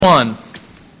1.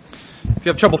 If you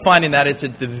have trouble finding that, it's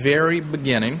at the very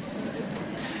beginning.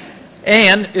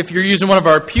 And if you're using one of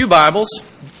our Pew Bibles,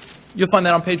 you'll find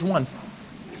that on page 1.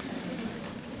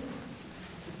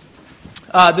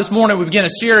 This morning we begin a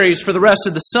series for the rest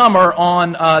of the summer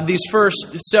on these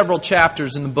first several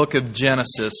chapters in the book of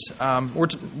Genesis.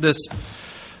 This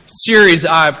series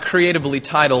I've creatively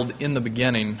titled In the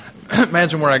Beginning.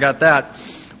 Imagine where I got that.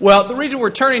 Well, the reason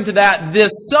we're turning to that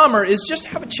this summer is just to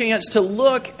have a chance to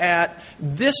look at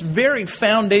this very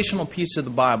foundational piece of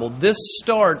the Bible, this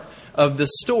start of the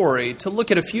story, to look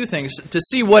at a few things, to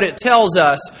see what it tells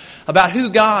us about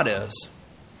who God is,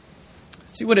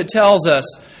 see what it tells us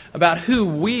about who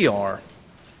we are,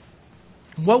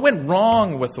 what went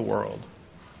wrong with the world.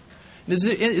 Is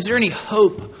there any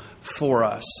hope for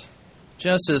us?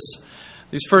 Genesis,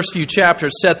 these first few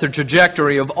chapters set the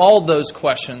trajectory of all those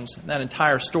questions, that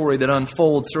entire story that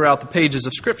unfolds throughout the pages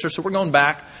of Scripture. So we're going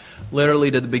back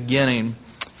literally to the beginning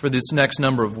for this next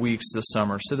number of weeks this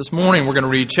summer. So this morning we're going to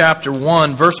read chapter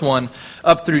 1, verse 1,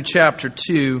 up through chapter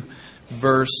 2,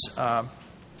 verse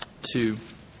 2.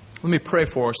 Let me pray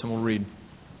for us and we'll read.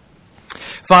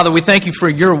 Father, we thank you for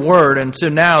your word. And so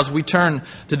now as we turn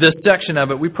to this section of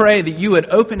it, we pray that you would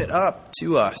open it up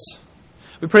to us.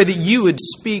 We pray that you would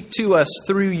speak to us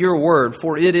through your word,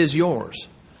 for it is yours.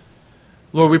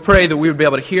 Lord, we pray that we would be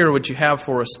able to hear what you have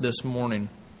for us this morning.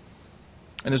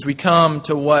 And as we come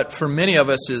to what for many of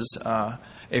us is a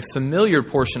familiar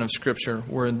portion of Scripture,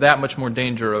 we're in that much more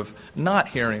danger of not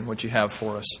hearing what you have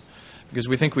for us, because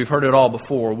we think we've heard it all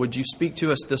before. Would you speak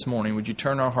to us this morning? Would you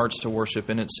turn our hearts to worship?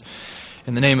 And it's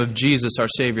in the name of Jesus, our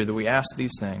Savior, that we ask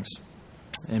these things.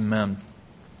 Amen.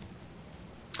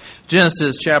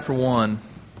 Genesis chapter 1.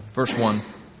 Verse 1.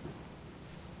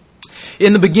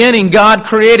 In the beginning, God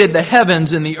created the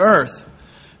heavens and the earth.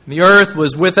 And the earth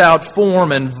was without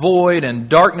form and void, and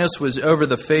darkness was over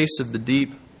the face of the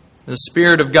deep. The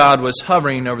Spirit of God was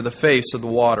hovering over the face of the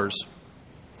waters.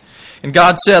 And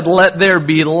God said, "Let there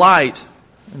be light."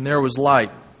 And there was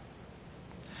light.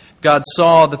 God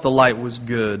saw that the light was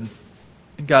good.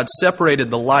 And God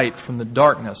separated the light from the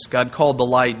darkness. God called the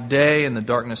light day, and the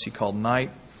darkness He called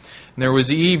night. And there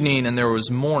was evening and there was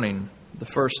morning, the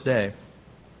first day.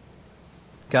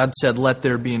 God said, "Let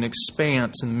there be an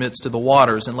expanse in the midst of the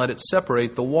waters, and let it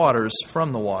separate the waters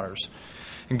from the waters."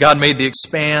 And God made the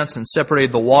expanse and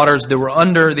separated the waters that were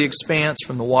under the expanse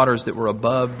from the waters that were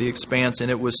above the expanse,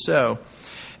 and it was so.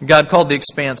 And God called the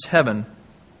expanse heaven.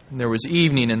 And there was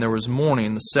evening and there was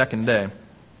morning, the second day.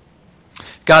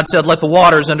 God said, "Let the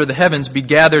waters under the heavens be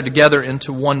gathered together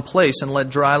into one place, and let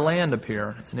dry land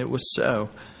appear." And it was so.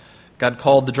 God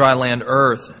called the dry land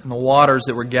earth, and the waters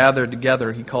that were gathered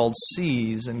together He called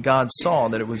seas, and God saw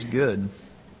that it was good.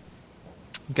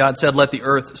 God said, "Let the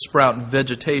earth sprout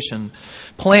vegetation,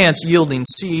 plants yielding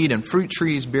seed, and fruit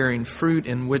trees bearing fruit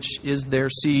in which is their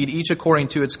seed, each according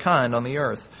to its kind on the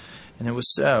earth." And it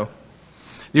was so.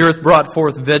 The earth brought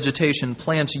forth vegetation,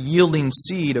 plants yielding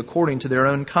seed according to their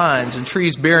own kinds, and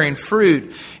trees bearing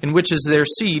fruit in which is their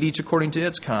seed, each according to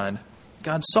its kind.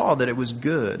 God saw that it was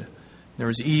good. There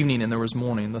was evening and there was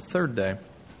morning, the third day.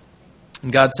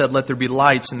 And God said, "Let there be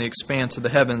lights in the expanse of the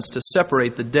heavens to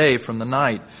separate the day from the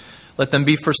night. Let them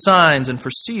be for signs and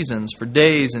for seasons, for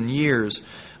days and years.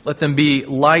 Let them be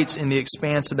lights in the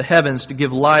expanse of the heavens to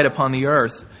give light upon the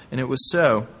earth." And it was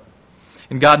so.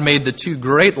 And God made the two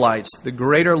great lights, the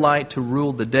greater light to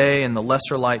rule the day and the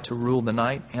lesser light to rule the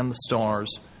night, and the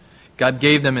stars. God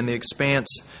gave them in the expanse,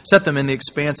 set them in the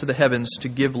expanse of the heavens to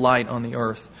give light on the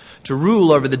earth, to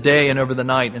rule over the day and over the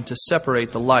night, and to separate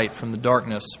the light from the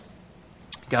darkness.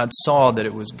 God saw that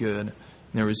it was good. And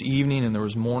there was evening and there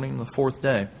was morning, the fourth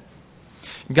day.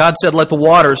 And God said, "Let the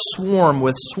waters swarm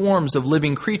with swarms of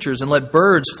living creatures, and let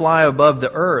birds fly above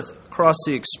the earth across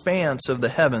the expanse of the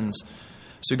heavens."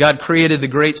 So God created the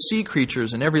great sea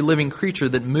creatures and every living creature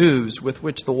that moves, with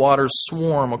which the waters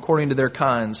swarm according to their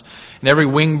kinds, and every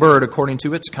winged bird according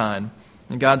to its kind.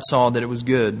 And God saw that it was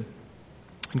good.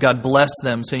 And God blessed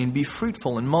them, saying, "Be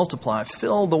fruitful and multiply,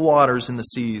 fill the waters and the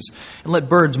seas, and let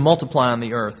birds multiply on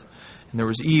the earth." And there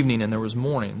was evening and there was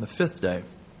morning, the fifth day.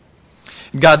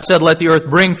 And God said, "Let the earth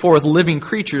bring forth living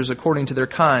creatures according to their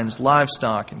kinds,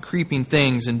 livestock and creeping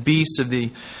things and beasts of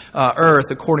the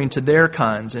earth according to their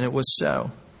kinds." And it was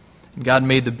so. And God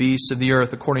made the beasts of the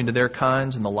earth according to their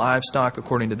kinds, and the livestock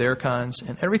according to their kinds,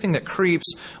 and everything that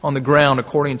creeps on the ground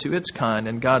according to its kind.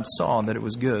 And God saw that it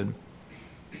was good.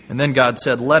 And then God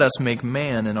said, "Let us make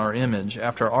man in our image,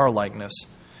 after our likeness.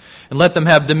 And let them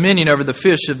have dominion over the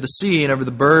fish of the sea, and over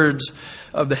the birds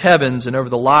of the heavens, and over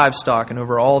the livestock, and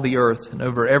over all the earth, and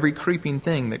over every creeping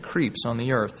thing that creeps on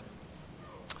the earth."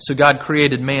 So God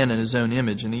created man in His own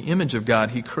image. In the image of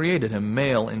God, He created him.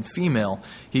 Male and female,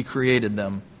 He created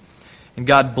them. And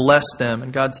God blessed them,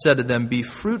 and God said to them, "Be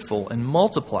fruitful and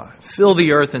multiply. Fill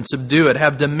the earth and subdue it.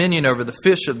 Have dominion over the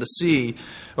fish of the sea,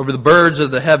 over the birds of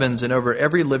the heavens, and over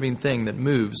every living thing that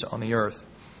moves on the earth."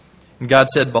 And God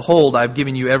said, "Behold, I have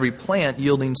given you every plant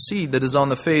yielding seed that is on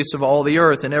the face of all the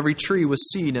earth, and every tree with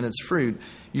seed in its fruit.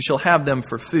 You shall have them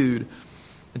for food.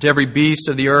 And to every beast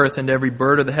of the earth, and to every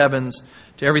bird of the heavens,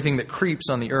 to everything that creeps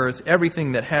on the earth,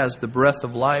 everything that has the breath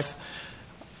of life,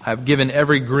 I have given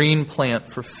every green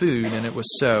plant for food," and it was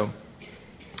so.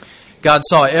 God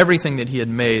saw everything that He had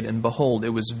made, and behold,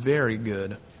 it was very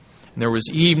good. And there was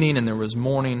evening and there was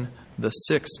morning, the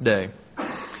sixth day.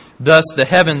 Thus the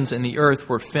heavens and the earth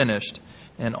were finished,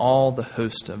 and all the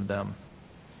host of them.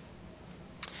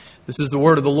 This is the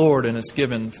word of the Lord, and it's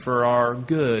given for our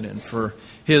good and for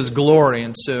His glory.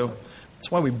 And so that's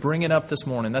why we bring it up this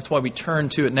morning. That's why we turn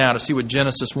to it now to see what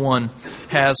Genesis 1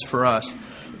 has for us.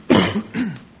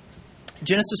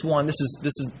 Genesis 1,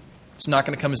 it's not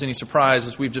going to come as any surprise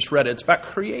as we've just read it. It's about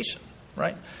creation,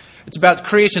 right? It's about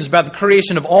creation. It's about the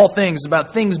creation of all things. It's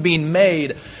about things being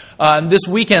made. This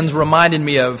weekend's reminded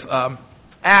me of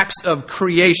acts of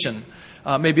creation.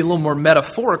 Maybe a little more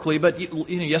metaphorically, but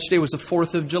yesterday was the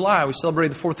 4th of July. We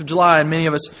celebrated the 4th of July, and many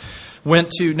of us went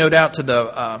to, no doubt, to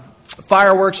the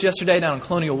fireworks yesterday down in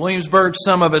Colonial Williamsburg.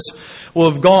 Some of us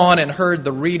will have gone and heard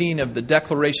the reading of the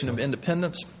Declaration of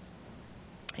Independence.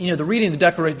 The writing of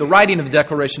the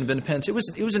Declaration of Independence,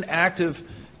 it was an act of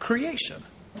creation.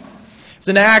 It was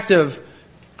an act of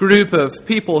group of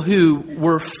people who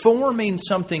were forming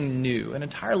something new, an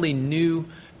entirely new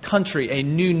country, a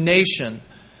new nation,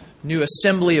 new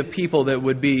assembly of people that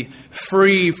would be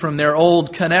free from their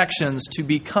old connections to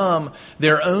become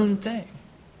their own thing.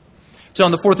 So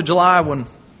on the 4th of July, when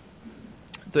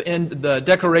the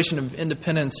Declaration of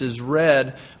Independence is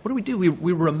read, what do?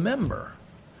 We remember.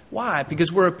 Why?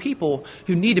 Because we're a people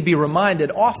who need to be reminded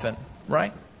often,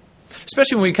 right?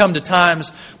 Especially when we come to times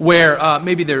where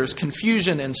maybe there's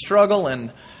confusion and struggle,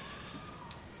 and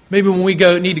maybe when we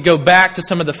need to go back to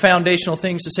some of the foundational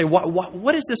things to say,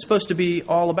 what is this supposed to be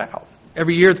all about?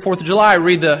 Every year, the 4th of July, I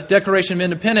read the Declaration of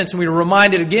Independence, and we're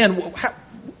reminded again, what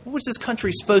was this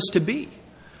country supposed to be?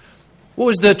 What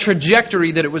was the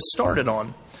trajectory that it was started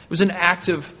on? It was an act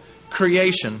of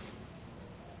creation.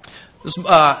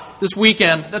 This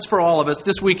weekend, that's for all of us.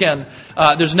 This weekend,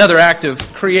 there's another act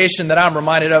of creation that I'm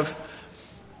reminded of.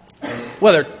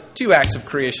 Well, there are two acts of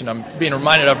creation I'm being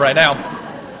reminded of right now.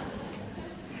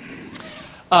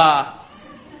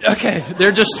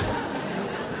 They're just,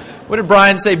 what did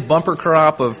Brian say, bumper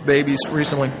crop of babies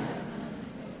recently?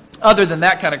 Other than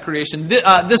that kind of creation,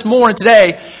 this morning,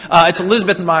 today, it's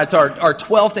Elizabeth and I, it's our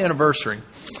 12th anniversary.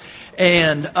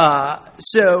 And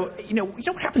so,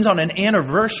 what happens on an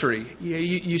anniversary?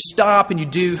 You stop and you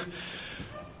do,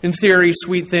 in theory,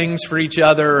 sweet things for each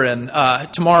other. And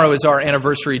tomorrow is our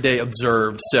anniversary day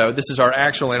observed. So this is our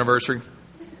actual anniversary.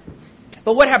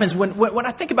 But what happens when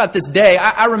I think about this day,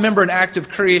 I remember an act of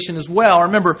creation as well. I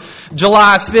remember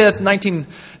July 5th,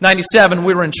 1997,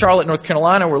 we were in Charlotte, North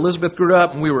Carolina, where Elizabeth grew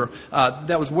up. And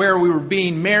that was where we were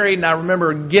being married. And I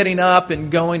remember getting up and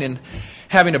going and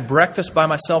having a breakfast by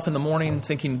myself in the morning,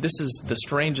 thinking this is the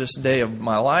strangest day of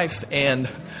my life and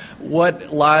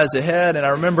what lies ahead. And I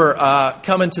remember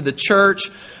coming to the church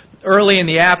early in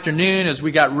the afternoon as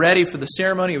we got ready for the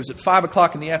ceremony. It was at 5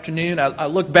 o'clock in the afternoon. I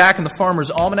looked back in the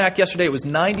Farmer's Almanac yesterday. It was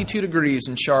 92 degrees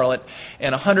in Charlotte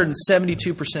and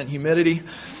 172% humidity.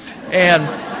 And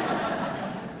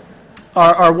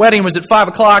our wedding was at 5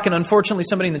 o'clock, and unfortunately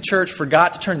somebody in the church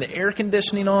forgot to turn the air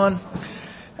conditioning on.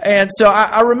 And so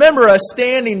I remember us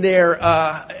standing there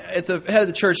at the head of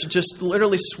the church, just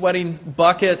literally sweating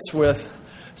buckets with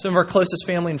some of our closest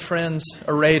family and friends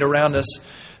arrayed around us,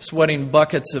 sweating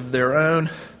buckets of their own.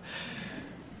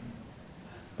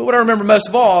 But what I remember most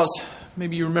of all is,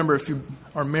 maybe you remember if you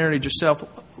are married yourself,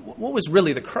 what was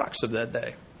really the crux of that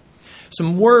day?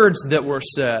 Some words that were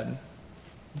said,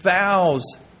 vows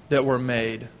that were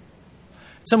made.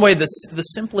 In some way, the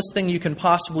simplest thing you can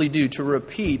possibly do to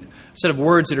repeat a set of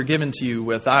words that are given to you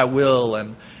with I will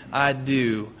and I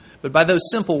do. But by those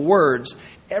simple words,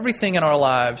 everything in our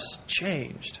lives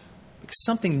changed because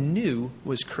something new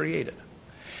was created.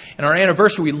 In our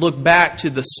anniversary, we look back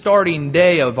to the starting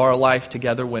day of our life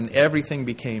together when everything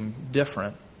became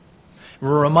different.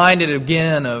 We're reminded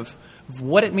again of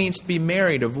what it means to be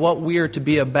married, of what we are to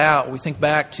be about. We think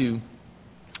back to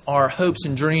our hopes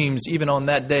and dreams, even on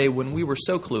that day when we were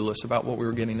so clueless about what we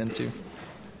were getting into.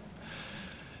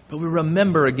 But we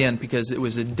remember again because it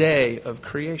was a day of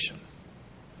creation.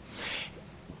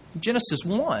 Genesis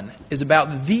 1 is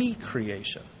about the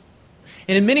creation.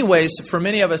 And in many ways, for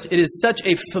many of us, it is such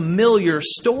a familiar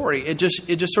story. It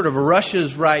just sort of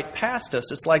rushes right past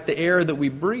us. It's like the air that we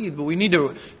breathe, but we need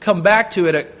to come back to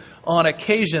it on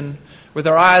occasion with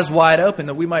our eyes wide open,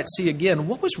 that we might see again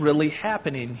what was really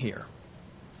happening here.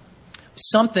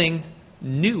 Something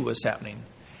new was happening.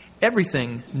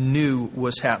 Everything new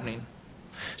was happening.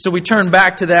 So we turn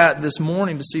back to that this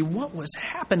morning to see what was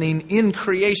happening in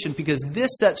creation, because this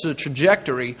sets a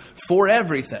trajectory for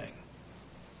everything.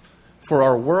 For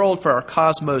our world, for our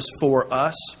cosmos, for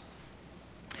us.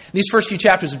 These first few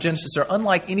chapters of Genesis are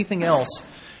unlike anything else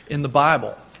in the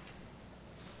Bible.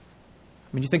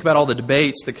 I mean, you think about all the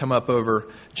debates that come up over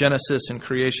Genesis and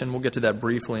creation. We'll get to that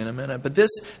briefly in a minute. But this,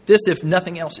 if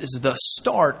nothing else, is the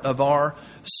start of our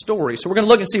story. So we're going to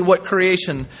look and see what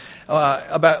creation,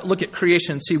 look at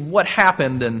creation and see what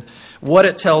happened and what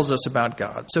it tells us about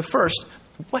God. So first,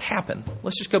 what happened?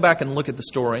 Let's just go back and look at the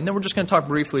story. And then we're just going to talk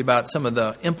briefly about some of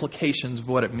the implications of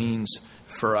what it means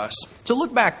for us. So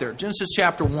look back there, Genesis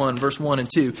chapter 1, verse 1 and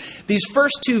 2. These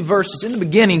first two verses, in the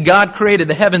beginning, God created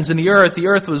the heavens and the earth. The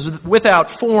earth was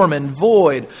without form and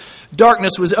void.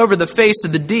 Darkness was over the face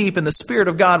of the deep, and the Spirit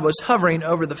of God was hovering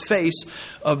over the face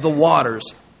of the waters.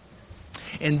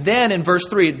 And then in verse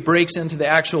 3, it breaks into the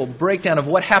actual breakdown of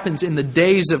what happens in the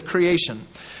days of creation.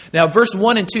 Now, verse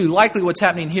 1 and 2, likely what's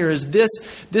happening here is this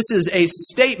is a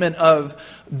statement of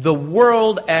the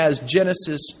world as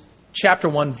Genesis chapter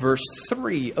 1, verse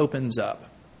 3 opens up.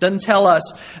 Doesn't tell us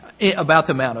about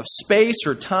the amount of space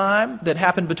or time that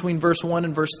happened between verse 1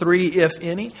 and verse 3, if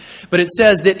any. But it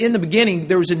says that in the beginning,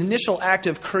 there was an initial act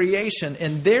of creation,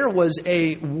 and there was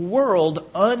a world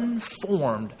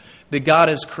unformed that God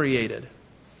has created.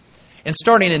 And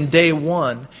starting in day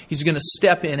 1, He's going to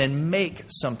step in and make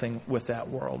something with that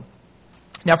world.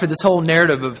 Now, for this whole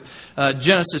narrative of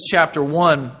Genesis chapter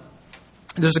 1,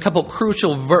 there's a couple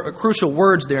crucial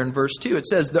words there in verse 2. It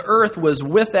says, the earth was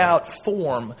without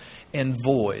form and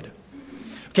void.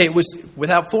 Okay, it was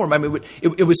without form. I mean,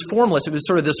 it was formless. It was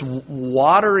sort of this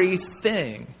watery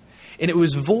thing. And it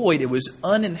was void. It was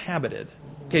uninhabited.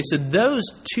 Okay, so those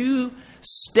two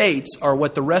states are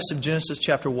what the rest of Genesis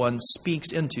chapter 1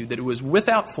 speaks into, that it was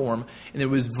without form and it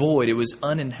was void. It was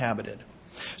uninhabited.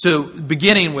 So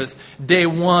beginning with day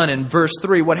 1 and verse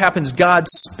 3, what happens? God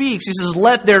speaks. He says,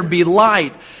 let there be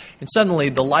light. And suddenly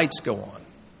the lights go on.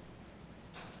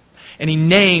 And He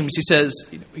names, He says,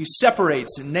 He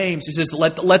separates and names. He says,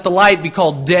 let the light be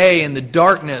called day and the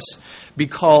darkness be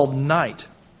called night.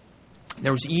 And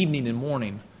there was evening and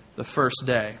morning the first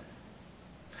day.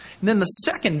 And then the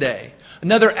second day,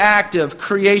 another act of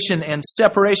creation and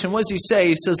separation. What does He say?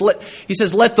 He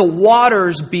says, let the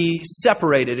waters be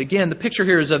separated. Again, the picture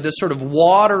here is of this sort of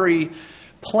watery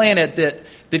planet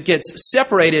that gets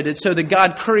separated. And so that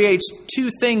God creates two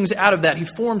things out of that. He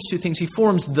forms two things. He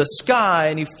forms the sky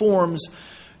and He forms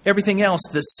everything else,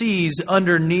 the seas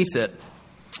underneath it.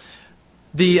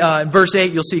 In verse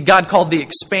 8, you'll see God called the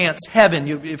expanse heaven.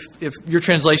 If your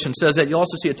translation says that, you'll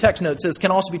also see a text note that says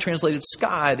can also be translated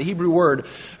sky. The Hebrew word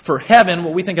for heaven,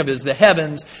 what we think of as the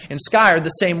heavens, and sky are the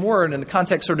same word, and the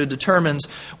context sort of determines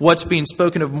what's being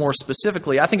spoken of more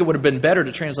specifically. I think it would have been better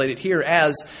to translate it here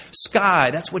as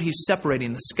sky. That's what He's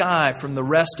separating, the sky from the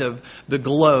rest of the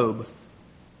globe.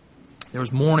 There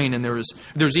was morning and there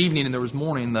was evening and there was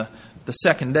morning the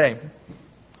second day.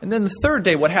 And then the third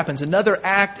day, what happens? Another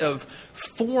act of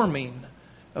forming,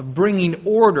 of bringing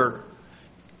order.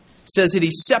 It says that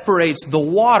He separates the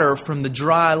water from the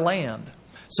dry land.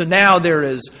 So now there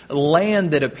is land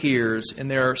that appears,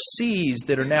 and there are seas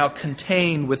that are now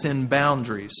contained within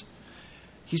boundaries.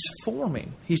 He's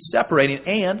forming, He's separating,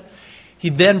 and He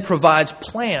then provides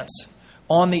plants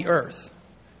on the earth.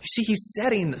 You see, He's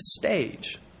setting the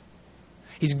stage.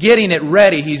 He's getting it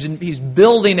ready. He's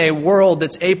building a world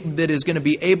that is going to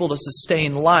be able to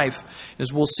sustain life,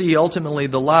 as we'll see ultimately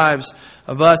the lives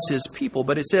of us, His people.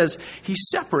 But it says He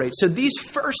separates. So these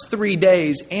first 3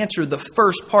 days answer the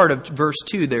first part of verse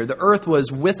 2 there. The earth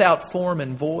was without form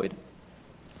and void.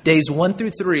 Days 1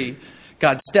 through 3,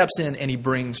 God steps in and He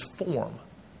brings form.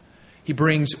 He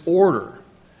brings order.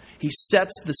 He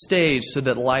sets the stage so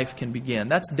that life can begin.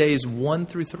 That's days 1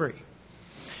 through 3.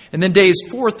 And then days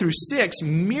 4 through 6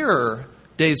 mirror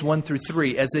days 1 through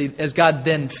 3 as God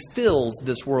then fills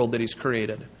this world that He's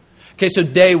created. Okay, so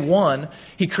day 1,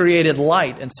 He created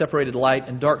light and separated light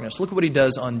and darkness. Look at what He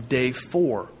does on day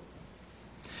 4.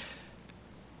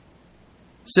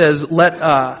 It says,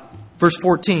 verse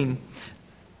 14,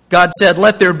 God said,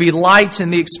 "Let there be lights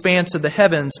in the expanse of the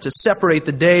heavens to separate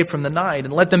the day from the night,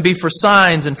 and let them be for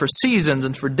signs and for seasons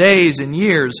and for days and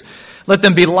years. Let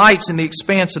them be lights in the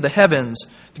expanse of the heavens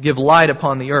to give light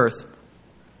upon the earth."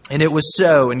 And it was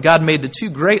so. And God made the two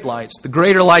great lights, the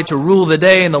greater light to rule the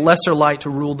day and the lesser light to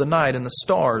rule the night, and the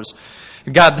stars.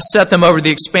 And God set them over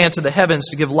the expanse of the heavens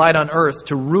to give light on earth,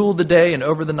 to rule the day and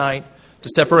over the night, to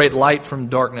separate light from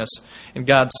darkness. And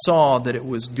God saw that it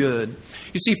was good.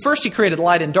 You see, first He created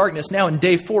light and darkness. Now in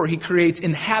day 4, He creates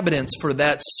inhabitants for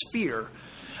that sphere.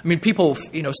 I mean, people,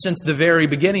 since the very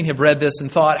beginning have read this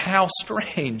and thought, how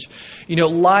strange.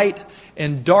 Light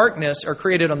and darkness are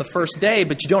created on the first day,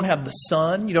 but you don't have the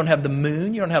sun, you don't have the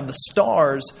moon, you don't have the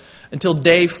stars until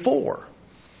day 4.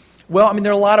 Well,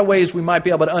 there are a lot of ways we might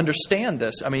be able to understand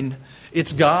this.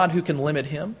 It's God who can limit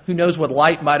Him, who knows what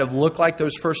light might have looked like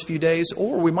those first few days.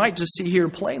 Or we might just see here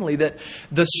plainly that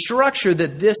the structure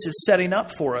that this is setting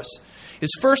up for us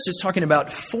is first is talking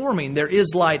about forming. There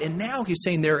is light, and now He's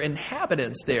saying there are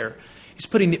inhabitants there. He's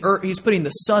putting the earth, He's putting the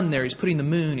sun there, He's putting the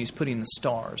moon, He's putting the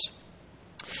stars.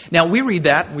 Now we read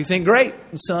that and we think, great,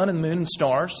 the sun and the moon and the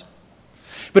stars.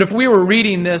 But if we were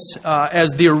reading this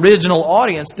as the original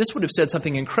audience, this would have said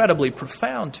something incredibly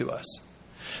profound to us.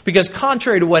 Because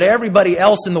contrary to what everybody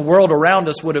else in the world around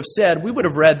us would have said, we would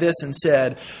have read this and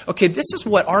said, okay, this is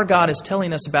what our God is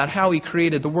telling us about how He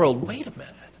created the world. Wait a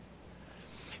minute.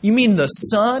 You mean the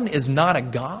sun is not a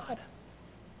God?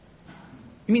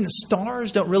 You mean the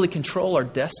stars don't really control our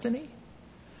destiny?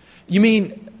 You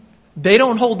mean they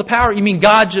don't hold the power? You mean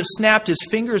God just snapped His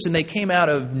fingers and they came out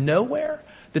of nowhere?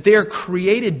 That they are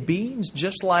created beings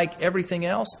just like everything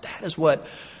else? That is what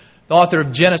the author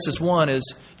of Genesis 1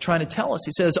 is trying to tell us.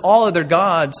 He says, all other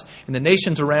gods and the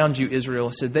nations around you, Israel,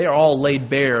 he said, they are all laid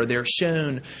bare. They're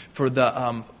shown for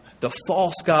the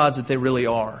false gods that they really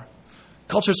are.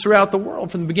 Cultures throughout the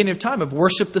world from the beginning of time have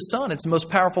worshipped the sun. It's the most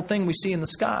powerful thing we see in the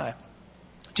sky.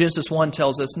 Genesis 1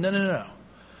 tells us, no.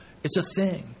 It's a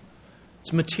thing.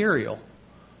 It's material.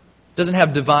 It doesn't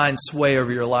have divine sway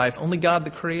over your life. Only God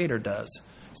the Creator does.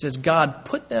 He says, God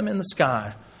put them in the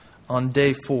sky on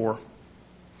day 4.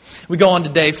 We go on to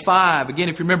day 5. Again,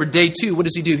 if you remember day 2, what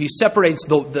does He do? He separates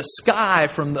the sky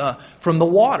from the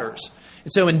waters.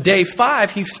 And so in day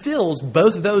 5, He fills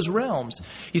both of those realms.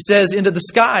 He says into the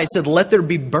sky, He said, let there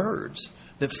be birds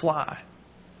that fly.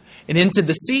 And into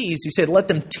the seas, He said, let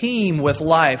them teem with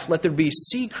life. Let there be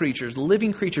sea creatures,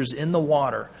 living creatures in the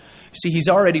water. See, He's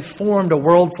already formed a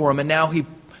world for them, and now He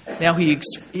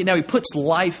puts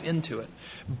life into it.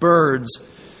 Birds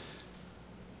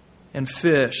and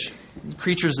fish,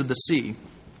 creatures of the sea.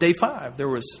 Day 5, there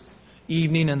was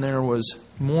evening and there was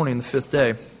morning, the 5th day.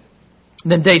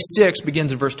 And then day 6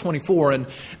 begins in verse 24, and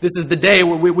this is the day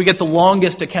where we get the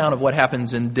longest account of what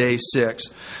happens in day 6.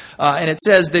 And it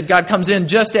says that God comes in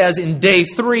just as in day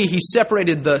 3 He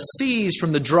separated the seas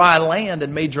from the dry land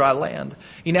and made dry land.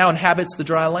 He now inhabits the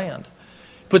dry land.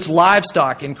 Puts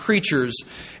livestock and creatures,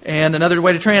 and another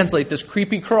way to translate this,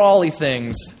 creepy crawly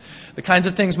things, the kinds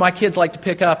of things my kids like to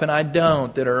pick up and I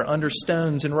don't, that are under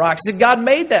stones and rocks. He said God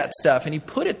made that stuff and He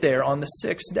put it there on the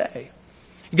 6th day.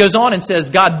 He goes on and says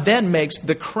God then makes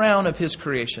the crown of His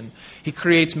creation. He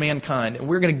creates mankind. And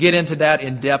we're going to get into that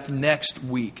in depth next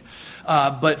week.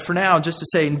 But for now, just to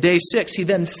say, in day 6, He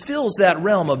then fills that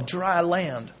realm of dry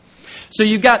land. So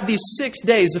you've got these 6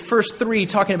 days, the first 3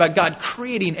 talking about God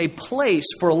creating a place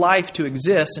for life to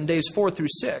exist. In days 4 through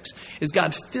 6, as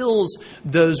God fills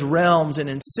those realms, and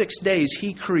in 6 days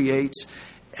He creates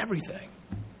everything.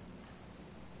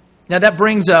 Now that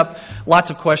brings up lots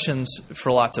of questions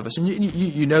for lots of us. And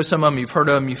you know some of them, you've heard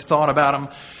of them, you've thought about them.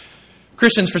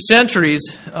 Christians for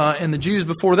centuries, and the Jews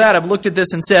before that, have looked at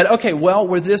this and said, okay, well,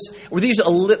 were these a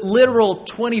literal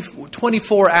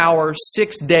 24-hour,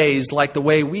 6 days like the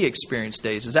way we experience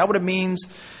days? Is that what it means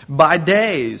by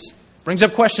days? Brings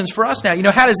up questions for us now.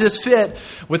 How does this fit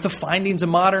with the findings of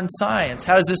modern science?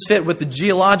 How does this fit with the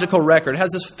geological record? How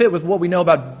does this fit with what we know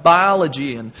about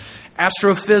biology and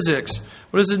astrophysics?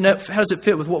 How does it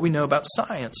fit with what we know about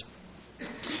science?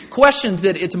 Questions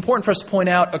that it's important for us to point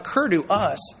out occur to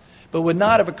us, but would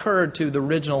not have occurred to the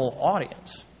original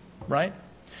audience, right?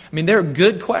 They're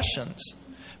good questions,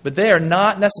 but they are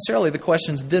not necessarily the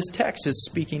questions this text is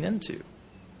speaking into.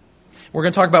 We're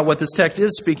going to talk about what this text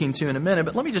is speaking to in a minute,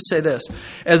 but let me just say this.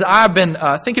 As I've been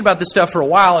thinking about this stuff for a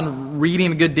while and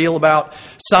reading a good deal about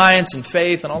science and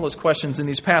faith and all those questions in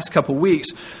these past couple weeks,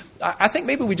 I think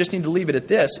maybe we just need to leave it at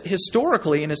this.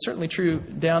 Historically, and it's certainly true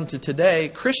down to today,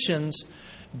 Christians,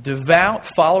 devout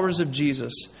followers of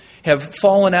Jesus, have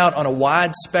fallen out on a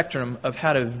wide spectrum of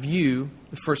how to view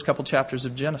the first couple chapters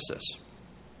of Genesis.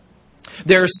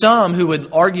 There are some who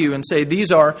would argue and say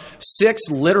these are 6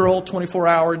 literal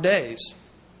 24-hour days.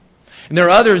 And there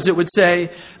are others that would say,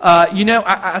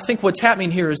 I think what's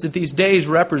happening here is that these days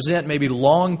represent maybe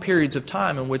long periods of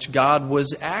time in which God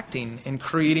was acting and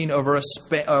creating over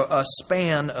a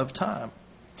span of time.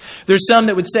 There's some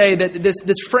that would say that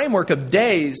this framework of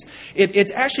days,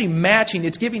 it's actually matching,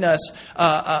 it's giving us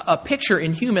a picture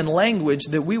in human language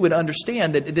that we would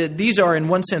understand that these are, in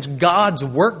one sense, God's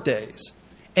work days.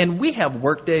 And we have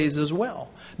work days as well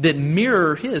that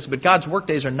mirror His, but God's work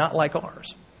days are not like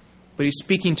ours. But He's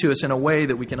speaking to us in a way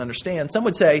that we can understand. Some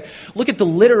would say, look at the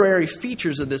literary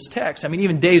features of this text. I mean,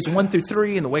 even days 1 through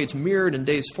 3 and the way it's mirrored in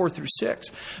days 4 through 6.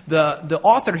 The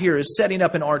author here is setting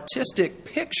up an artistic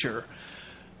picture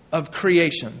of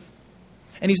creation.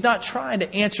 And he's not trying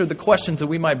to answer the questions that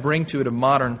we might bring to it of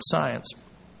modern science.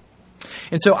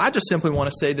 And so I just simply want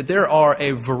to say that there are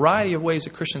a variety of ways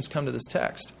that Christians come to this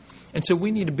text. And so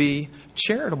we need to be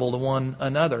charitable to one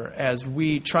another as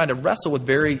we try to wrestle with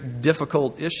very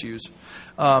difficult issues.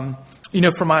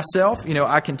 For myself,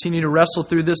 I continue to wrestle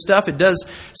through this stuff. It does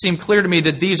seem clear to me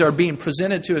that these are being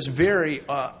presented to us very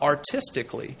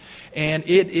artistically. And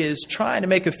it is trying to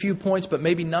make a few points, but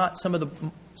maybe not some of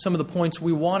the points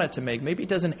we want it to make. Maybe it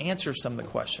doesn't answer some of the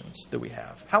questions that we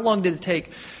have. How long did it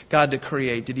take God to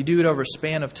create? Did He do it over a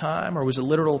span of time, or was it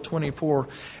literal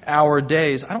 24-hour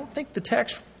days? I don't think the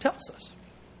text tells us.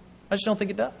 I just don't think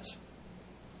it does.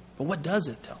 But what does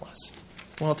it tell us?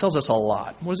 Well, it tells us a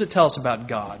lot. What does it tell us about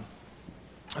God?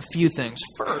 A few things.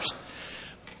 First,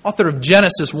 author of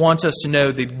Genesis wants us to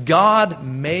know that God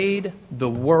made the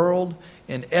world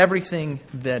and everything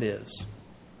that is.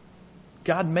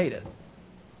 God made it.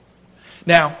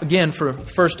 Now, again, for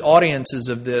first audiences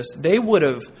of this, they would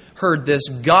have heard this: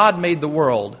 God made the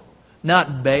world,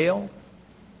 not Baal,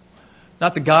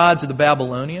 not the gods of the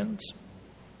Babylonians.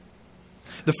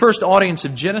 The first audience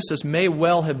of Genesis may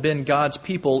well have been God's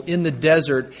people in the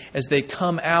desert as they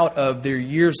come out of their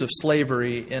years of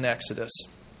slavery in Exodus.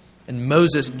 And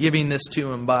Moses giving this to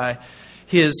them by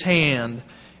his hand.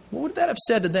 What would that have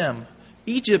said to them?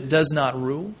 Egypt does not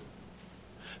rule.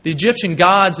 The Egyptian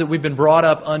gods that we've been brought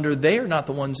up under, they are not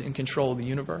the ones in control of the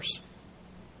universe.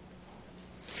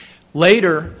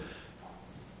 Later,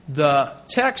 the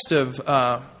text of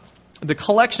the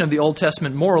collection of the Old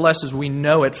Testament, more or less as we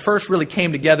know it, first really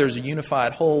came together as a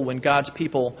unified whole when God's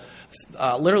people,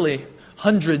 literally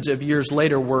hundreds of years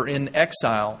later, were in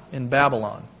exile in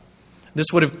Babylon. This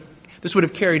would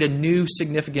have carried a new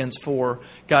significance for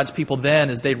God's people then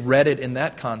as they read it in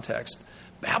that context.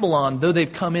 Babylon, though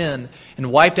they've come in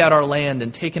and wiped out our land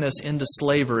and taken us into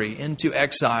slavery, into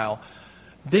exile,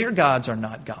 their gods are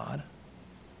not God.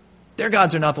 Their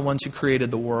gods are not the ones who created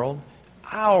the world.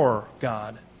 Our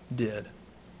God did. And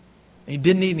He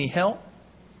didn't need any help.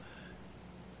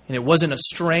 And it wasn't a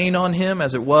strain on Him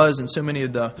as it was in so many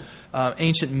of the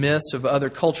ancient myths of other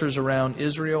cultures around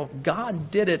Israel. God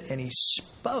did it, and He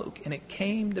spoke, and it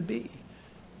came to be.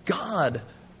 God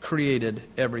created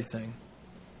everything.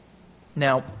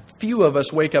 Now, few of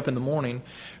us wake up in the morning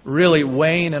really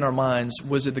weighing in our minds,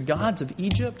 was it the gods of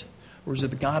Egypt or was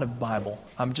it the God of the Bible?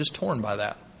 I'm just torn by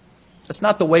that. That's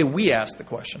not the way we ask the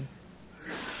question.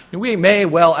 We may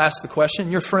well ask the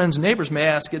question, your friends and neighbors may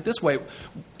ask it this way: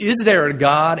 is there a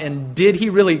God, and did He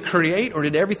really create, or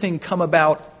did everything come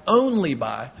about only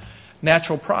by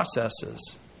natural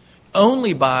processes?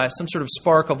 Only by some sort of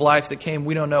spark of life that came,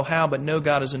 we don't know how, but no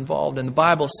God is involved. And the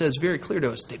Bible says very clear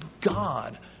to us that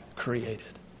God created.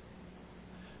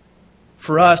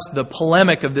 For us, the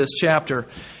polemic of this chapter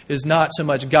is not so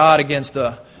much God against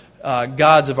the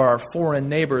gods of our foreign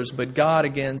neighbors, but God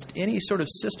against any sort of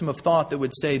system of thought that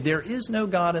would say there is no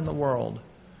God in the world.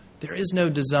 There is no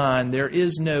design. There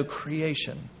is no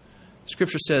creation.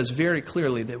 Scripture says very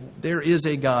clearly that there is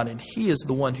a God, and He is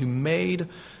the one who made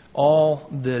all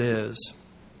that is.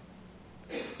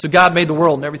 So God made the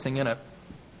world and everything in it.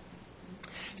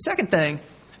 Second thing,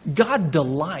 God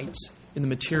delights in the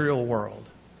material world.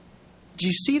 Do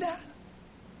you see that?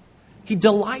 He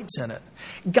delights in it.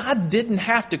 God didn't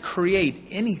have to create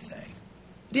anything.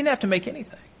 He didn't have to make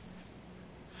anything.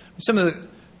 Some of the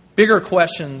bigger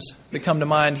questions that come to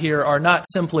mind here are not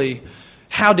simply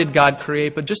how did God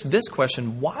create, but just this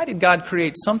question: why did God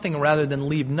create something rather than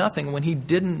leave nothing when He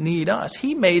didn't need us?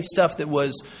 He made stuff that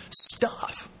was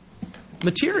stuff,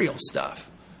 material stuff.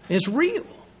 And it's real.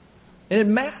 And it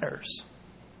matters.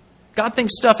 God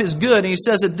thinks stuff is good, and He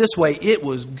says it this way: it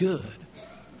was good.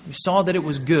 He saw that it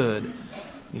was good.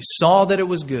 He saw that it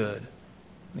was good.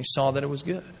 And He saw that it was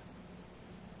good.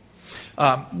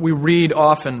 We read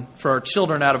often for our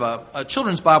children out of a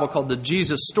children's Bible called the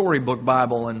Jesus Storybook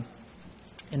Bible. And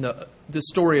in the the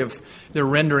story of their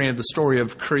rendering of the story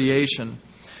of creation.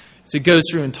 So it goes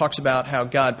through and talks about how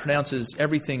God pronounces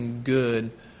everything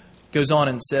good. Goes on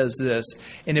and says this,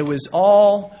 and it was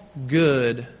all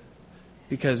good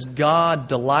because God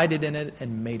delighted in it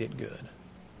and made it good.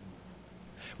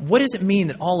 What does it mean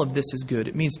that all of this is good?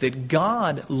 It means that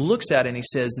God looks at it and He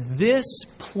says, this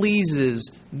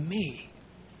pleases me.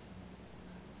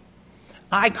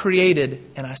 I created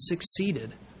and I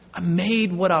succeeded. I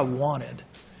made what I wanted,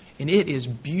 and it is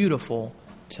beautiful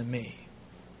to me.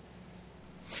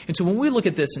 And so when we look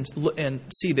at this and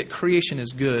see that creation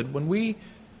is good, when we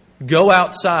go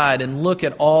outside and look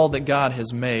at all that God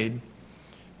has made,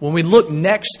 when we look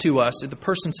next to us, at the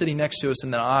person sitting next to us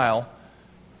in the aisle,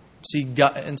 see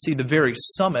God, and see the very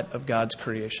summit of God's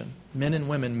creation, men and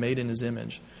women made in His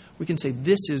image, we can say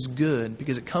this is good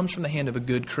because it comes from the hand of a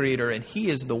good Creator, and He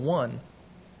is the one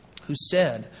who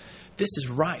said, this is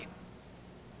right.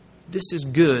 This is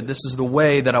good. This is the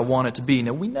way that I want it to be.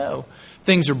 Now, we know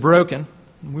things are broken.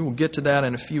 We will get to that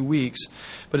in a few weeks.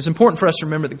 But it's important for us to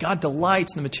remember that God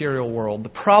delights in the material world. The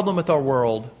problem with our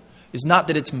world is not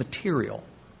that it's material.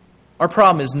 Our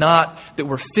problem is not that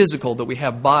we're physical, that we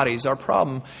have bodies. Our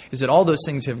problem is that all those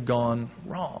things have gone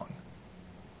wrong.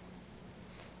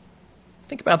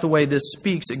 Think about the way this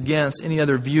speaks against any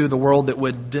other view of the world that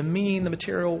would demean the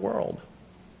material world.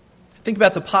 Think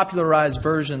about the popularized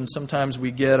version sometimes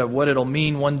we get of what it'll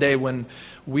mean one day when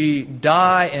we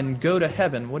die and go to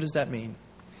heaven. What does that mean?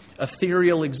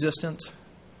 Ethereal existence,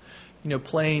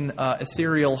 playing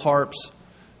ethereal harps,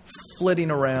 flitting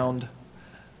around,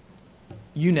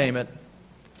 you name it,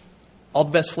 all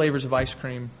the best flavors of ice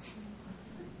cream.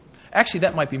 Actually,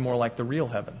 that might be more like the real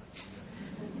heaven,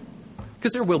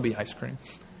 because there will be ice cream,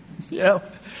 and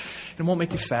it won't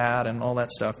make you fat and all that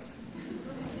stuff.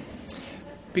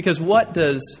 Because what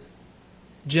does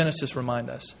Genesis remind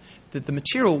us? That the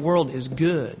material world is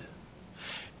good.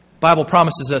 The Bible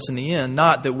promises us in the end,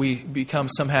 not that we become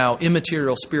somehow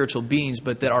immaterial spiritual beings,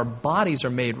 but that our bodies are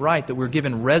made right, that we're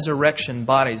given resurrection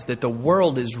bodies, that the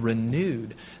world is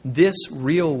renewed. This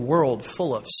real world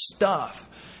full of stuff,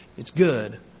 it's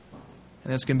good.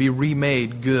 And it's going to be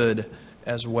remade good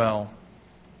as well.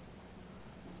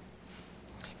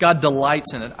 God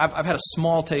delights in it. I've had a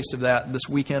small taste of that this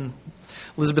weekend.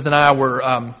 Elizabeth and I were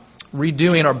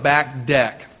redoing our back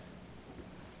deck.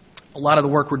 A lot of the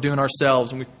work we're doing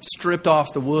ourselves, and we stripped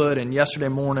off the wood. And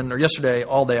yesterday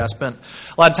all day, I spent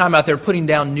a lot of time out there putting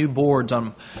down new boards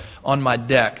on my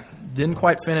deck. Didn't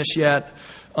quite finish yet.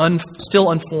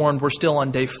 Still unformed. We're still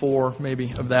on day 4,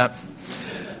 maybe, of that.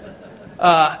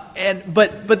 But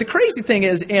the crazy thing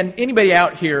is, and anybody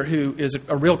out here who is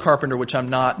a real carpenter, which I'm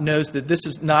not, knows that this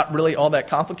is not really all that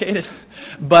complicated,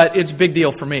 but it's a big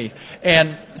deal for me.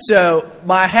 And so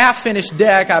my half-finished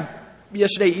deck,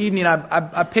 yesterday evening,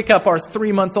 I pick up our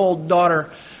 3-month-old daughter,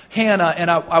 Hannah,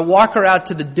 and I walk her out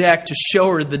to the deck to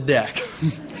show her the deck.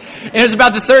 And it was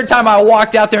about the 3rd time I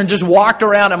walked out there and just walked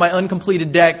around on my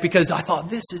uncompleted deck because I thought,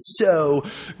 this is so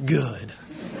good.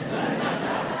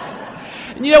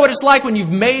 And you know what it's like when you've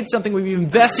made something, when you've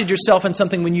invested yourself in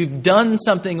something, when you've done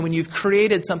something, when you've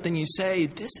created something, you say,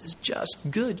 this is just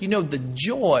good. The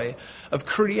joy of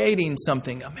creating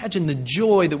something. Imagine the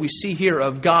joy that we see here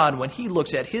of God when He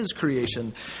looks at His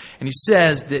creation and He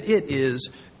says that it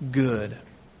is good.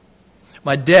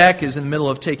 My deck is in the middle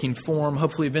of taking form.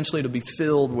 Hopefully, eventually it'll be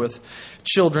filled with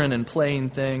children and playing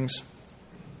things.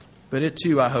 But it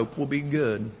too, I hope, will be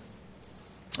good.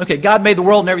 Okay, God made the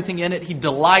world and everything in it. He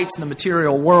delights in the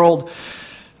material world.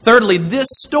 Thirdly, this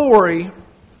story,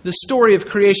 the story of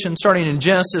creation starting in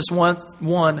Genesis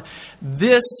 1,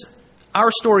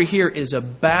 our story here is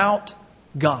about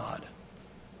God.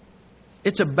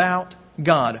 It's about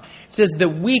God. It says that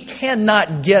we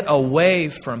cannot get away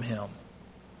from Him.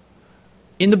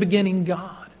 In the beginning,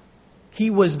 God. He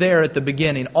was there at the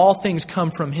beginning. All things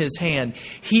come from His hand.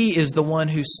 He is the one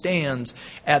who stands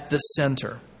at the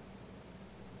center.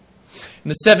 In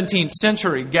the 17th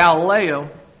century, Galileo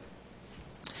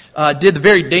did the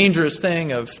very dangerous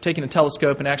thing of taking a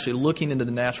telescope and actually looking into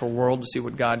the natural world to see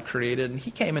what God created. And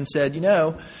he came and said,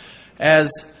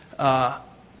 as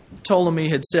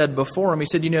Ptolemy had said before him, he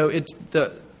said,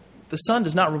 the sun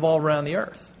does not revolve around the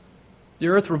earth. The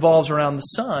earth revolves around the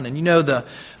sun. And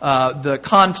the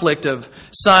conflict of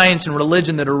science and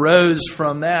religion that arose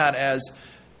from that as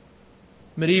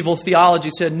medieval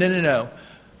theology said, no.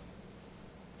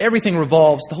 Everything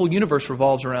revolves, the whole universe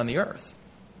revolves around the earth.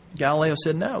 Galileo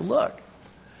said, no, look,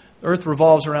 the earth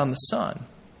revolves around the sun.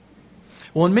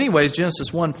 Well, in many ways,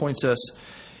 Genesis 1 points us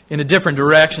in a different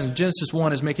direction. Genesis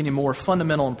 1 is making a more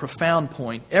fundamental and profound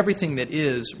point. Everything that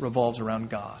is revolves around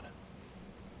God.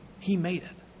 He made it.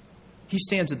 He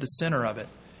stands at the center of it.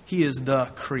 He is the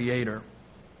Creator.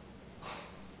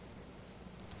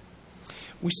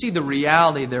 We see the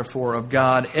reality, therefore, of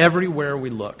God everywhere we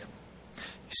look.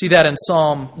 You see that in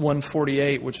Psalm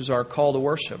 148, which is our call to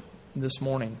worship this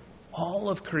morning. All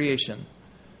of creation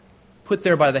put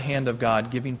there by the hand of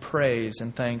God, giving praise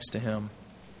and thanks to Him.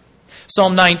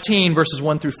 Psalm 19, verses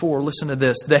 1 through 4, listen to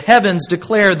this. The heavens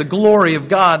declare the glory of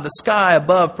God. The sky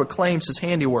above proclaims His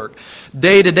handiwork.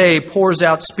 Day to day pours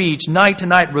out speech. Night to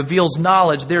night reveals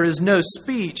knowledge. There is no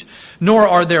speech, nor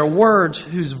are there words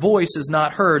whose voice is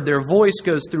not heard. Their voice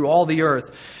goes through all the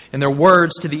earth, and their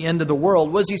words to the end of the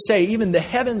world. What does he say? Even the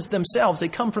heavens themselves, they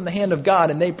come from the hand of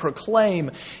God, and they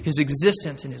proclaim His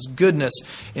existence and His goodness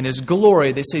and His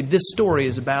glory. They say this story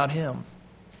is about Him.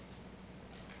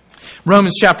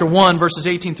 Romans chapter 1, verses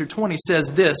 18 through 20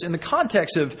 says this. In the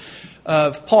context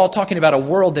of Paul talking about a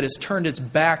world that has turned its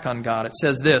back on God, it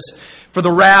says this. For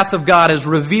the wrath of God is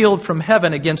revealed from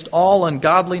heaven against all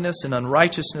ungodliness and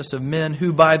unrighteousness of men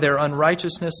who by their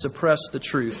unrighteousness suppress the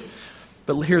truth.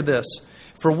 But hear this.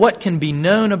 For what can be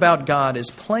known about God is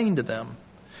plain to them,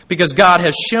 because God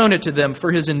has shown it to them,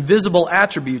 for His invisible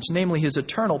attributes, namely His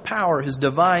eternal power, His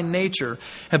divine nature,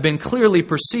 have been clearly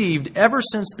perceived ever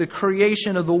since the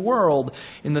creation of the world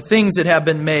in the things that have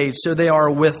been made, so they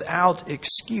are without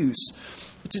excuse.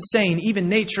 It's saying even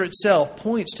nature itself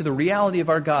points to the reality of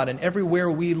our God, and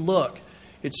everywhere we look,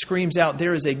 it screams out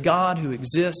there is a God who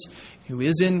exists, who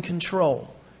is in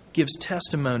control, gives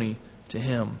testimony to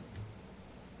Him.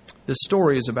 This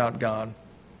story is about God.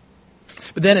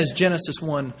 But then as Genesis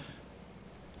 1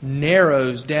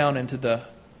 narrows down into the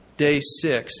day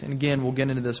 6, and again we'll get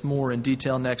into this more in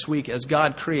detail next week, as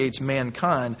God creates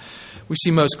mankind, we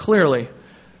see most clearly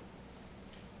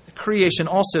creation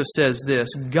also says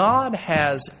this: God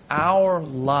has our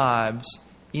lives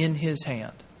in His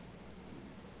hand.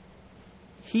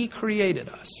 He created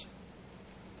us.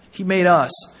 He made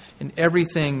us in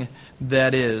everything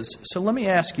that is. So let me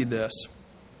ask you this.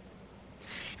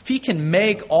 If He can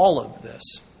make all of this,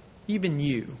 even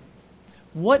you,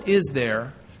 what is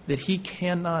there that He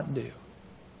cannot do?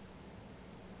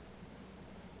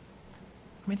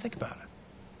 I mean, think about it.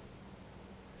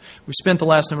 We spent the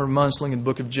last number of months looking at the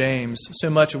book of James,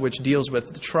 so much of which deals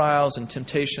with the trials and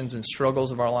temptations and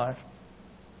struggles of our life.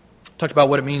 Talked about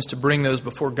what it means to bring those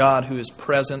before God who is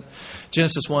present.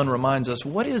 Genesis 1 reminds us,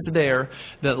 what is there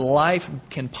that life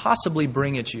can possibly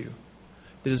bring at you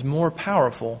that is more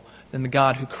powerful than the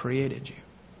God who created you?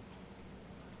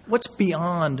 What's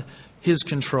beyond His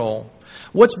control?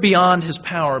 What's beyond His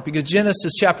power? Because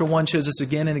Genesis chapter 1 shows us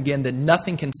again and again that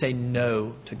nothing can say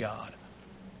no to God.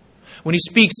 When He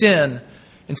speaks in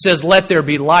and says, let there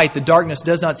be light, the darkness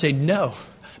does not say, no,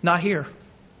 not here.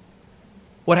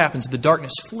 What happens? The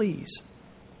darkness flees.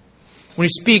 When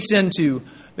He speaks into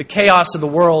the chaos of the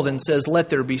world and says, let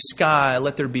there be sky,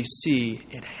 let there be sea,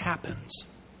 it happens.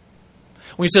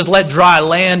 When He says, let dry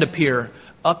land appear,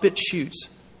 up it shoots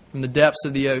from the depths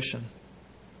of the ocean.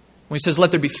 When He says,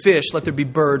 let there be fish, let there be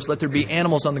birds, let there be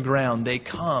animals on the ground, they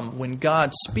come. When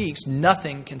God speaks,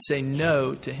 nothing can say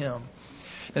no to Him.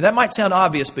 Now that might sound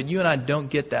obvious, but you and I don't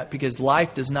get that because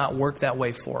life does not work that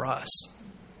way for us.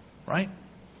 Right?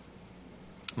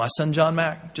 My son John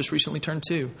Mack just recently turned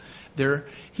 2.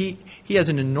 He has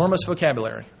an enormous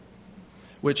vocabulary,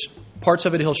 which parts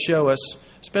of it he'll show us,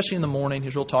 especially in the morning.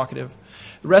 He's real talkative.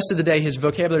 The rest of the day, his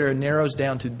vocabulary narrows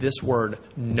down to this word,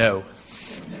 no.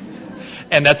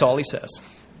 And that's all he says.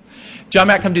 John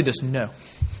Mack, come do this. No.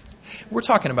 We're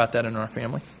talking about that in our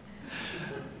family.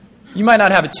 You might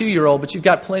not have a 2-year-old, but you've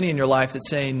got plenty in your life that's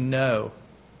saying no.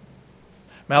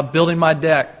 I'm out building my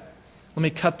deck. Let me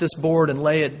cut this board and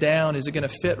lay it down. Is it going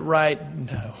to fit right?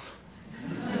 No.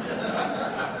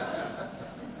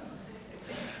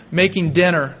 Making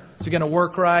dinner. Is it going to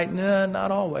work right? No,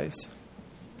 not always.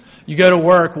 You go to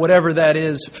work, whatever that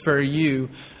is for you,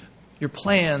 your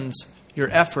plans, your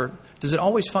effort, does it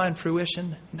always find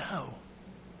fruition? No.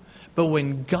 But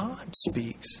when God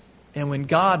speaks and when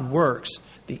God works,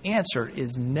 the answer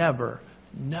is never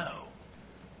no.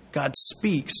 God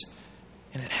speaks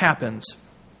and it happens.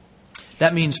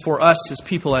 That means for us as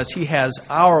people, as He has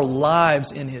our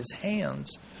lives in His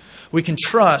hands, we can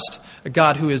trust a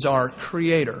God who is our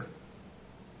Creator,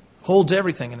 holds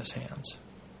everything in His hands.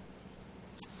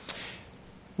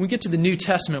 When we get to the New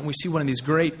Testament, we see one of these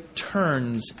great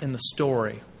turns in the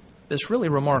story that's really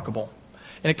remarkable.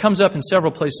 And it comes up in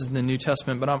several places in the New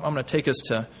Testament, but I'm going to take us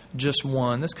to just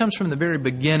one. This comes from the very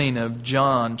beginning of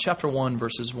John, chapter 1,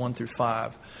 verses 1 through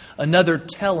 5. Another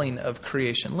telling of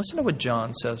creation. Listen to what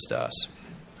John says to us.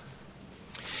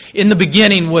 In the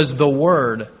beginning was the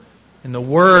Word, and the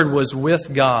Word was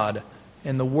with God,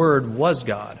 and the Word was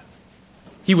God.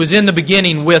 He was in the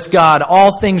beginning with God.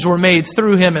 All things were made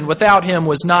through Him, and without Him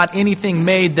was not anything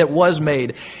made that was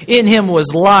made. In Him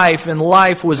was life, and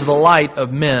life was the light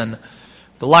of men.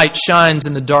 The light shines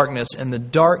in the darkness, and the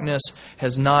darkness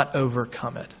has not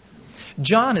overcome it.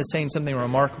 John is saying something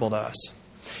remarkable to us.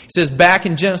 He says back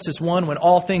in Genesis 1, when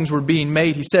all things were being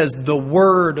made, he says the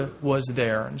Word was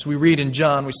there. As we read in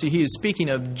John, we see he is speaking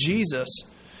of Jesus.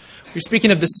 We're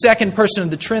speaking of the second person of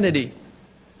the Trinity,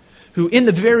 who in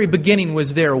the very beginning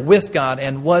was there with God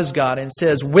and was God, and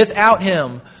says without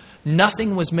Him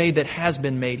nothing was made that has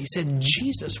been made. He said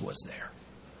Jesus was there.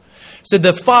 So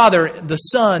the Father, the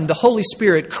Son, the Holy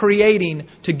Spirit creating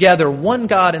together one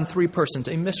God in three persons,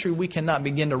 a mystery we cannot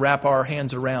begin to wrap our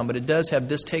hands around, but it does have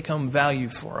this take-home value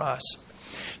for us.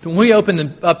 When we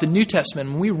open up the New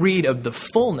Testament and we read of the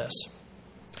fullness,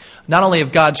 not only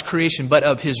of God's creation, but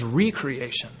of His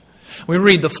recreation, we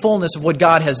read the fullness of what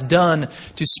God has done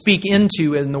to speak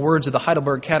into, in the words of the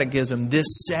Heidelberg Catechism, this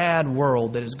sad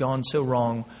world that has gone so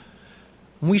wrong.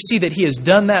 We see that He has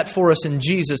done that for us in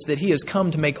Jesus, that He has come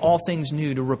to make all things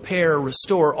new, to repair,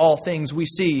 restore all things. We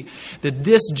see that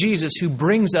this Jesus who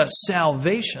brings us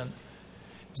salvation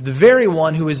is the very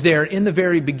one who is there in the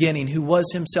very beginning, who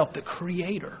was Himself the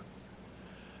Creator.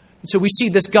 And so we see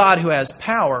this God who has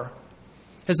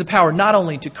the power not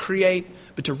only to create,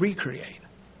 but to recreate.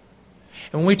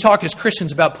 And when we talk as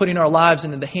Christians about putting our lives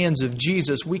into the hands of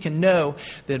Jesus, we can know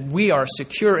that we are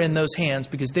secure in those hands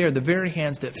because they are the very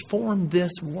hands that formed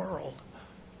this world.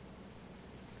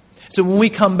 So when we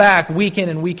come back week in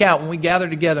and week out, when we gather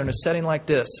together in a setting like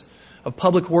this of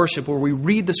public worship where we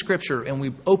read the Scripture and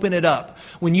we open it up,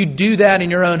 when you do that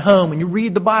in your own home, when you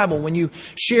read the Bible, when you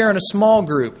share in a small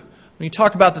group, when you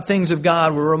talk about the things of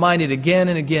God, we're reminded again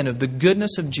and again of the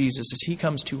goodness of Jesus as He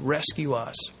comes to rescue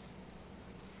us.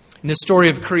 And this story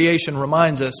of creation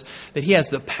reminds us that He has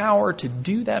the power to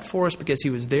do that for us because He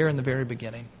was there in the very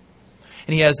beginning.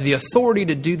 And He has the authority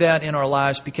to do that in our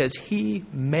lives because He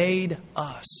made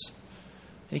us.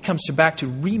 And He comes back to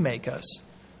remake us,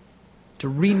 to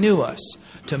renew us,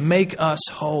 to make us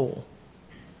whole.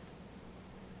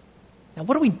 Now,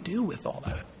 what do we do with all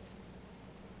that?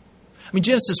 I mean,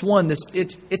 Genesis 1,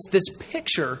 it's this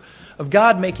picture of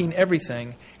God making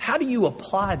everything. How do you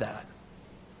apply that?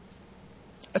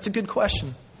 That's a good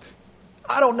question.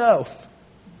 I don't know.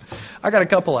 I got a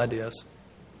couple ideas.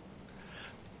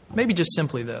 Maybe just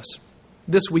simply this.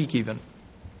 This week even.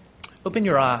 Open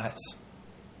your eyes.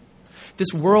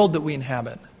 This world that we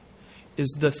inhabit is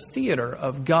the theater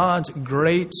of God's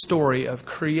great story of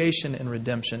creation and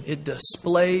redemption. It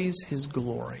displays His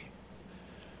glory.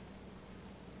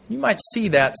 You might see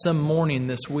that some morning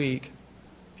this week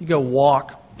if you go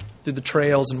walk through the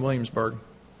trails in Williamsburg.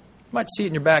 You might see it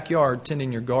in your backyard,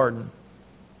 tending your garden.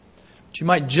 But you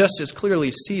might just as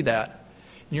clearly see that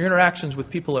in your interactions with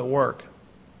people at work.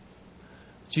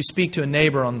 As you speak to a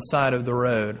neighbor on the side of the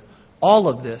road. All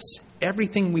of this,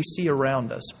 everything we see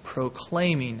around us,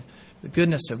 proclaiming the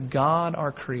goodness of God,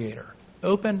 our Creator.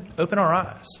 Open our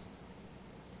eyes.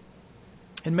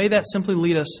 And may that simply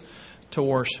lead us to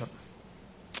worship.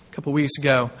 A couple of weeks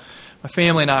ago, my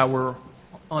family and I were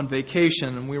on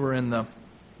vacation, and we were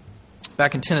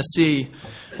back in Tennessee,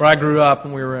 where I grew up,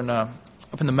 and we were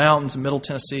up in the mountains in Middle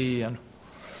Tennessee. And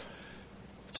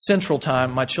Central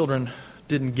Time, my children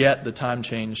didn't get the time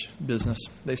change business.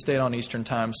 They stayed on Eastern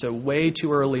Time. So way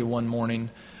too early one morning,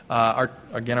 our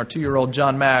 2-year-old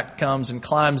John Mack comes and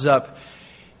climbs up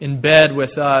in bed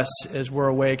with us as we're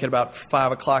awake at about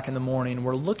 5 o'clock in the morning.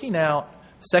 We're looking out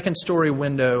second-story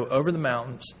window over the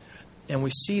mountains, and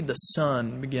we see the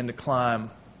sun begin to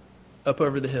climb up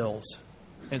over the hills.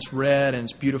 It's red and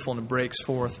it's beautiful and it breaks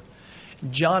forth.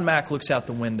 John Mack looks out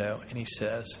the window and he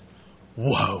says,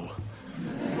 "Whoa."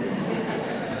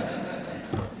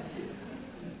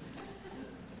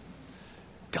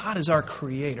 God is our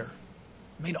Creator,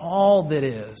 made all that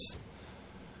is.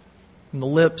 From the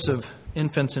lips of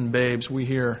infants and babes, we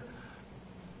hear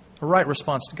a right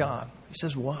response to God. He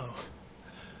says, "Whoa."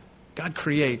 God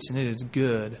creates and it is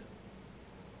good.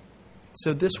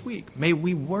 So this week, may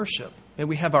we worship. May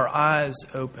we have our eyes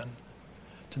open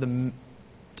to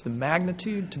the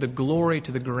magnitude, to the glory,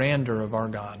 to the grandeur of our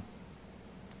God.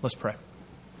 Let's pray.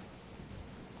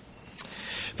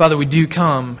 Father, we do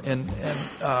come and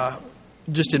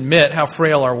just admit how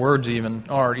frail our words even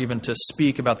are, even to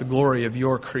speak about the glory of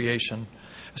your creation,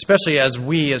 especially as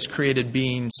we as created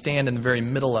beings stand in the very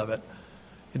middle of it.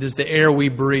 It is the air we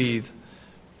breathe.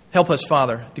 Help us,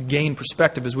 Father, to gain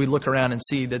perspective as we look around and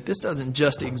see that this doesn't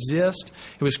just exist.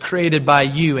 It was created by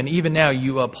you, and even now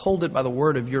you uphold it by the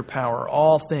word of your power.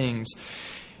 All things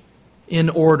in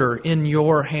order, in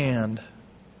your hand.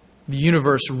 the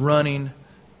universe running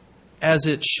as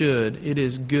it should. It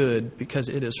is good because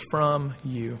it is from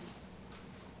you.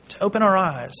 To open our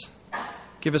eyes,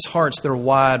 give us hearts that are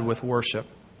wide with worship.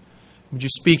 Would you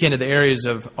speak into the areas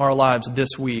of our lives this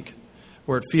week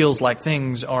where it feels like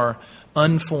things are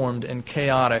unformed and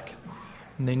chaotic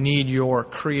and they need your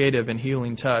creative and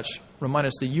healing touch? Remind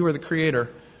us that you are the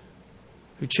Creator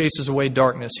who chases away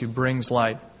darkness, who brings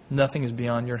light. Nothing is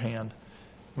beyond your hand.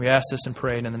 We ask this and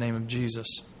pray in the name of Jesus.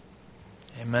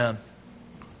 Amen.